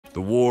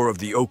The War of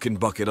the Oaken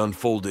Bucket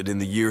unfolded in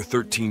the year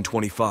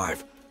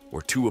 1325,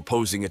 where two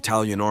opposing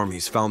Italian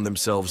armies found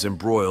themselves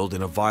embroiled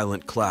in a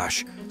violent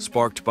clash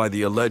sparked by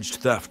the alleged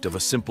theft of a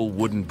simple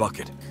wooden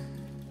bucket.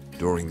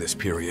 During this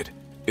period,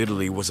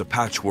 Italy was a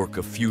patchwork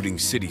of feuding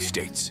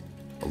city-states,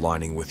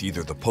 aligning with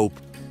either the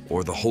Pope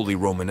or the Holy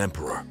Roman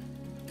Emperor.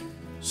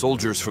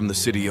 Soldiers from the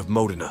city of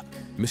Modena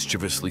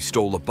mischievously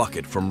stole a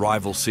bucket from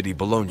rival city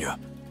Bologna,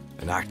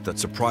 an act that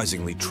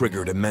surprisingly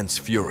triggered immense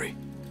fury.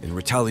 In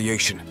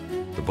retaliation,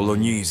 the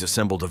Bolognese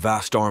assembled a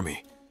vast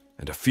army,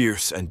 and a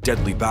fierce and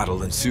deadly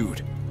battle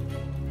ensued.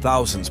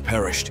 Thousands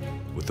perished,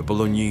 with the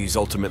Bolognese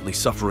ultimately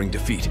suffering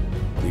defeat,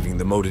 leaving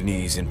the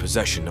Modenese in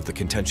possession of the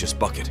contentious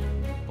bucket.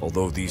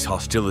 Although these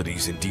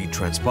hostilities indeed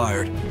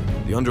transpired,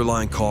 the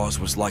underlying cause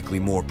was likely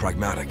more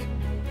pragmatic: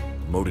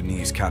 the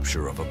Modenese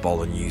capture of a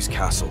Bolognese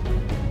castle.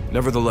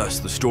 Nevertheless,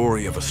 the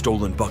story of a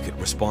stolen bucket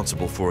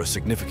responsible for a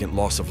significant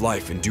loss of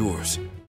life endures.